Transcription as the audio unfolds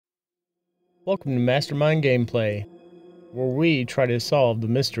Welcome to Mastermind Gameplay, where we try to solve the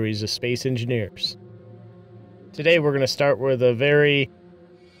mysteries of space engineers. Today we're going to start with a very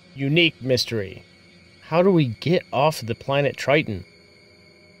unique mystery. How do we get off the planet Triton?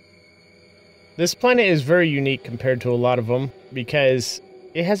 This planet is very unique compared to a lot of them because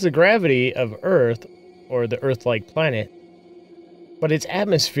it has the gravity of Earth, or the Earth-like planet, but its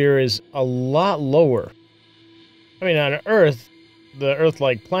atmosphere is a lot lower. I mean, on Earth, the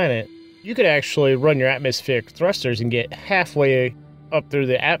Earth-like planet, you could actually run your atmospheric thrusters and get halfway up through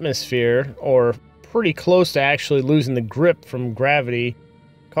the atmosphere, or pretty close to actually losing the grip from gravity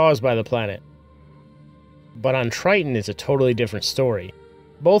caused by the planet. But on Triton, it's a totally different story.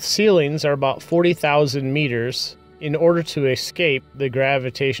 Both ceilings are about 40,000 meters in order to escape the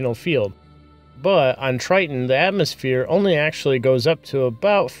gravitational field. But on Triton, the atmosphere only actually goes up to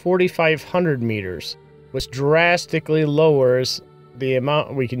about 4,500 meters, which drastically lowers the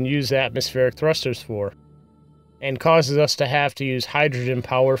amount we can use atmospheric thrusters for, and causes us to have to use hydrogen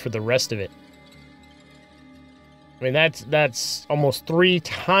power for the rest of it. I mean, that's almost 3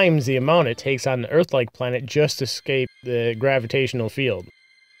 times the amount it takes on the Earth-like planet just to escape the gravitational field.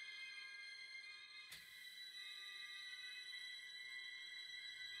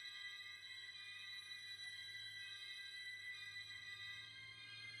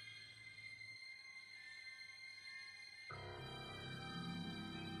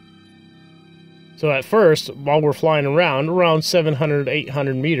 So at first, while we're flying around 700,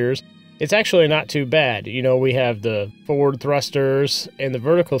 800 meters, it's actually not too bad. You know, we have the forward thrusters and the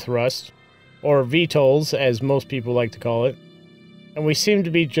vertical thrust, or VTOLs as most people like to call it. And we seem to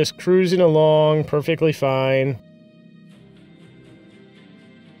be just cruising along perfectly fine.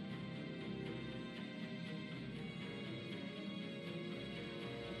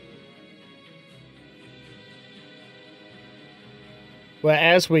 Well,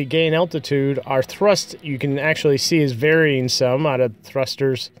 as we gain altitude, our thrust, you can actually see, is varying some out of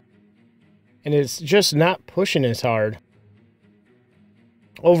thrusters. And it's just not pushing as hard.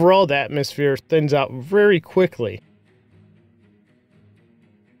 Overall, the atmosphere thins out very quickly.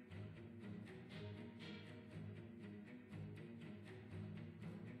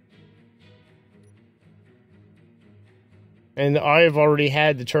 And I've already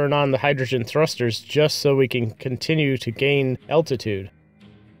had to turn on the hydrogen thrusters just so we can continue to gain altitude.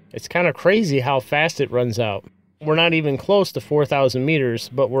 It's kind of crazy how fast it runs out. We're not even close to 4,000 meters,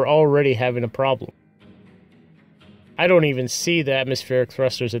 but we're already having a problem. I don't even see the atmospheric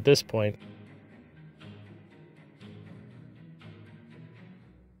thrusters at this point.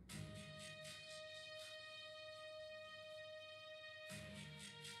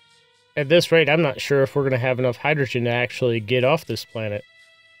 At this rate, I'm not sure if we're going to have enough hydrogen to actually get off this planet.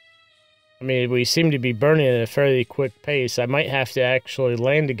 I mean, we seem to be burning at a fairly quick pace. I might have to actually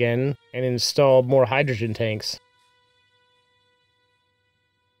land again and install more hydrogen tanks.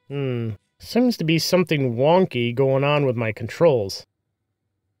 Seems to be something wonky going on with my controls.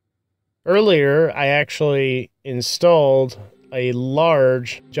 Earlier, I actually installed a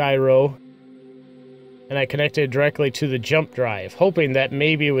large gyro, and I connected it directly to the jump drive, hoping that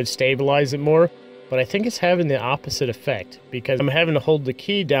maybe it would stabilize it more, but I think it's having the opposite effect, because I'm having to hold the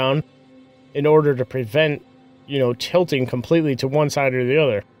key down in order to prevent, you know, tilting completely to one side or the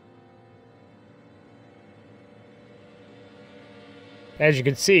other. As you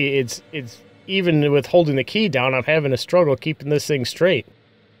can see, it's even with holding the key down, I'm having a struggle keeping this thing straight.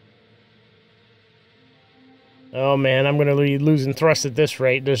 Oh man, I'm going to be losing thrust at this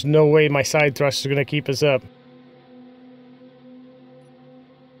rate. There's no way my side thrust is going to keep us up.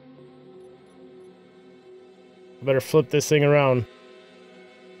 I better flip this thing around.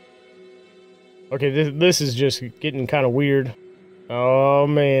 Okay, this is just getting kind of weird. Oh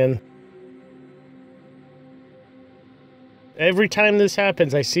man. Every time this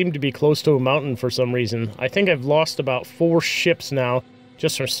happens, I seem to be close to a mountain for some reason. I think I've lost about 4 ships now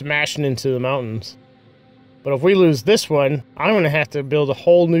just from smashing into the mountains. But if we lose this one, I'm going to have to build a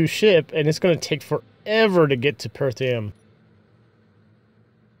whole new ship, and it's going to take forever to get to Perthium.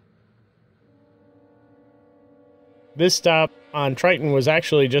 This stop on Triton was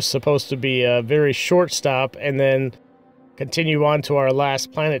actually just supposed to be a very short stop, and then continue on to our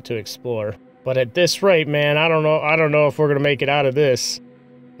last planet to explore. But at this rate, man, I don't know if we're going to make it out of this.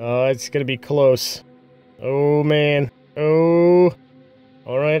 It's going to be close. Oh, man. Oh.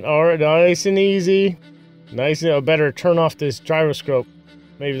 Alright, nice and easy. Nice, I better turn off this gyroscope.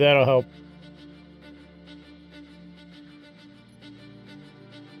 Maybe that'll help.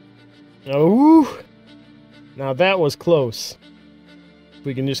 Oh, now that was close.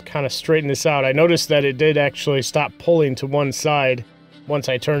 We can just kind of straighten this out. I noticed that it did actually stop pulling to one side once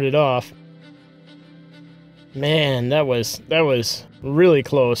I turned it off. Man, that was really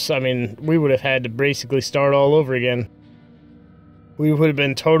close. I mean, we would have had to basically start all over again. We would have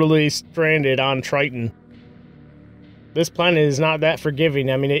been totally stranded on Triton. This planet is not that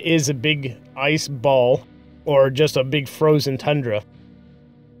forgiving. I mean, it is a big ice ball, or just a big frozen tundra.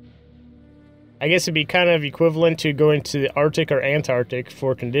 I guess it'd be kind of equivalent to going to the Arctic or Antarctic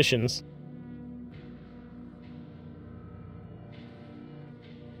for conditions.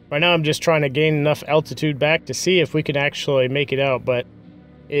 Right now I'm just trying to gain enough altitude back to see if we can actually make it out, but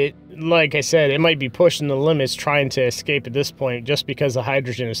like I said, it might be pushing the limits trying to escape at this point just because the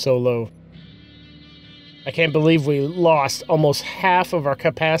hydrogen is so low. I can't believe we lost almost half of our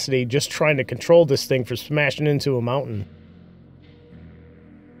capacity just trying to control this thing for smashing into a mountain.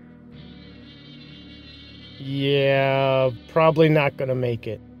 Yeah, probably not gonna make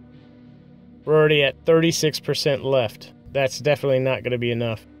it. We're already at 36% left. That's definitely not gonna be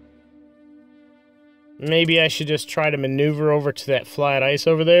enough. Maybe I should just try to maneuver over to that flat ice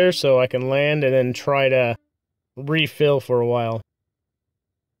over there so I can land and then try to refill for a while.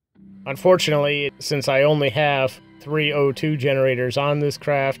 Unfortunately, since I only have 3 O2 generators on this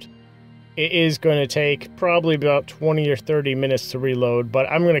craft, it is going to take probably about 20 or 30 minutes to reload, but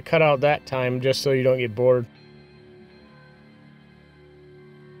I'm going to cut out that time just so you don't get bored.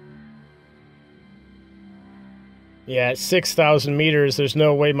 Yeah, at 6,000 meters, there's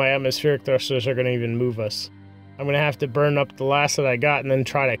no way my atmospheric thrusters are going to even move us. I'm going to have to burn up the last that I got and then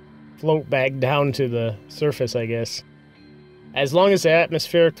try to float back down to the surface, I guess. As long as the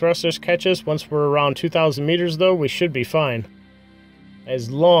atmospheric thrusters catch us, once we're around 2,000 meters though, we should be fine.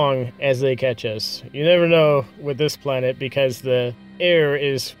 As long as they catch us. You never know with this planet because the air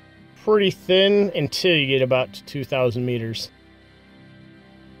is pretty thin until you get about to 2,000 meters.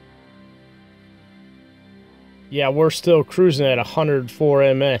 Yeah, we're still cruising at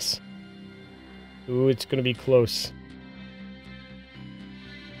 104 ms. Ooh, it's gonna be close.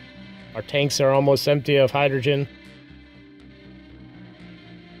 Our tanks are almost empty of hydrogen.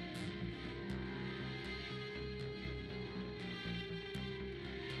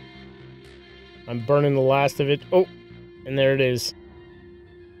 I'm burning the last of it. Oh, and there it is.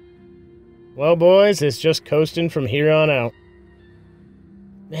 Well, boys, it's just coasting from here on out.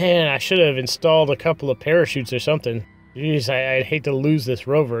 Man, I should have installed a couple of parachutes or something. Jeez, I'd hate to lose this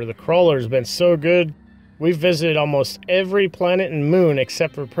rover. The crawler's been so good. We've visited almost every planet and moon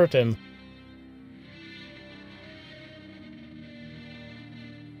except for Triton.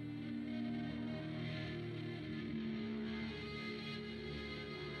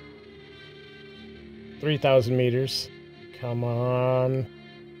 "3,000 meters. Come on.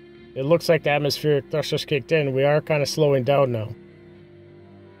 It looks like the atmospheric thrusters kicked in. We are kind of slowing down now.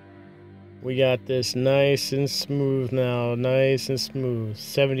 We got this nice and smooth now. Nice and smooth.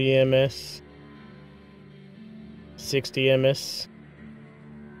 70 ms. 60 ms.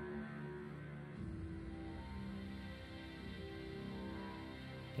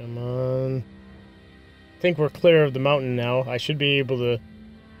 Come on. I think we're clear of the mountain now. I should be able to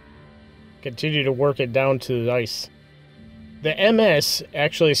continue to work it down to the ice. The ms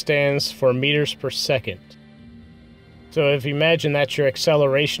actually stands for meters per second. So if you imagine that's your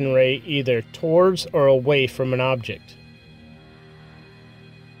acceleration rate either towards or away from an object.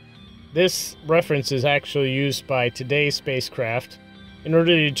 This reference is actually used by today's spacecraft in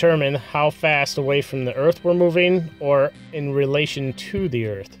order to determine how fast away from the Earth we're moving or in relation to the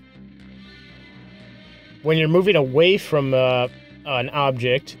Earth. When you're moving away from an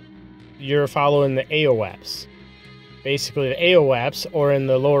object, you're following the AOAPS. Basically, the AOAPS, or in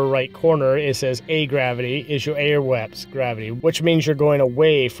the lower right corner, it says A gravity, is your AOAPS gravity, which means you're going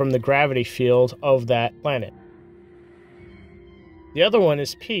away from the gravity field of that planet. The other one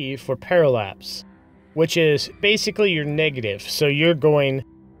is P for parallax, which is basically your negative, so you're going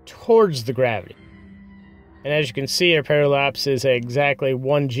towards the gravity. And as you can see, our parallax is exactly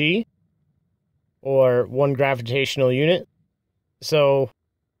 1 g, or 1 gravitational unit. So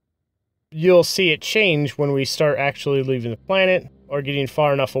you'll see it change when we start actually leaving the planet or getting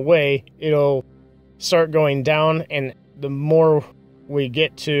far enough away. It'll start going down, and the more we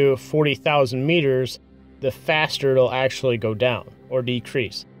get to 40,000 meters, the faster it'll actually go down or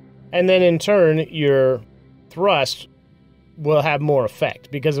decrease. And then in turn, your thrust will have more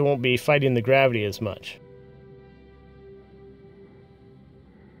effect because it won't be fighting the gravity as much.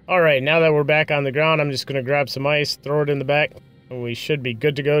 Alright, now that we're back on the ground, I'm just going to grab some ice, throw it in the back, and we should be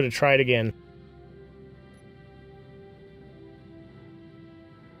good to go to try it again.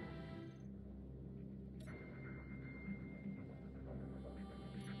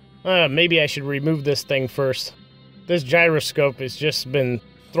 Maybe I should remove this thing first. This gyroscope has just been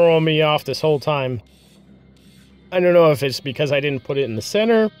throwing me off this whole time. I don't know if it's because I didn't put it in the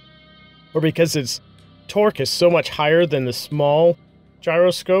center, or because its torque is so much higher than the small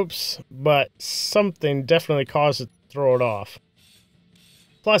gyroscopes, but something definitely caused it to throw it off.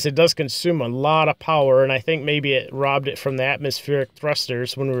 Plus, it does consume a lot of power, and I think maybe it robbed it from the atmospheric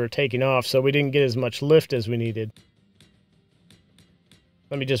thrusters when we were taking off, so we didn't get as much lift as we needed.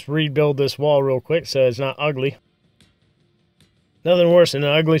 Let me just rebuild this wall real quick so it's not ugly. Nothing worse than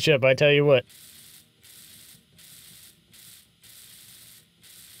an ugly ship, I tell you what.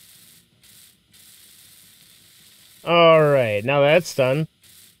 Alright, now that's done.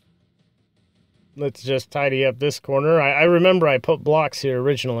 Let's just tidy up this corner. I remember I put blocks here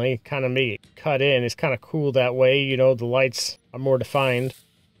originally, kind of made it cut in. It's kind of cool that way, you know, the lights are more defined.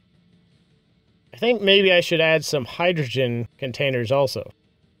 I think maybe I should add some hydrogen containers also.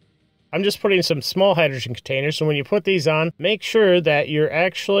 I'm just putting some small hydrogen containers, so when you put these on, make sure that you're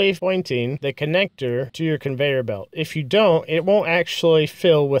actually pointing the connector to your conveyor belt. If you don't, it won't actually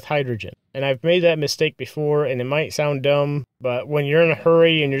fill with hydrogen. And I've made that mistake before, and it might sound dumb, but when you're in a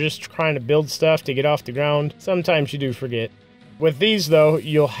hurry and you're just trying to build stuff to get off the ground, sometimes you do forget. With these, though,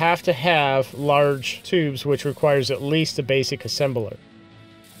 you'll have to have large tubes, which requires at least a basic assembler.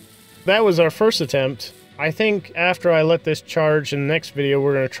 That was our first attempt. I think after I let this charge in the next video,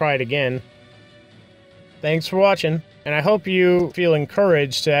 we're going to try it again. Thanks for watching, and I hope you feel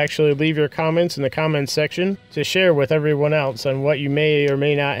encouraged to actually leave your comments in the comments section to share with everyone else on what you may or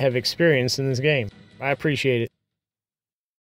may not have experienced in this game. I appreciate it.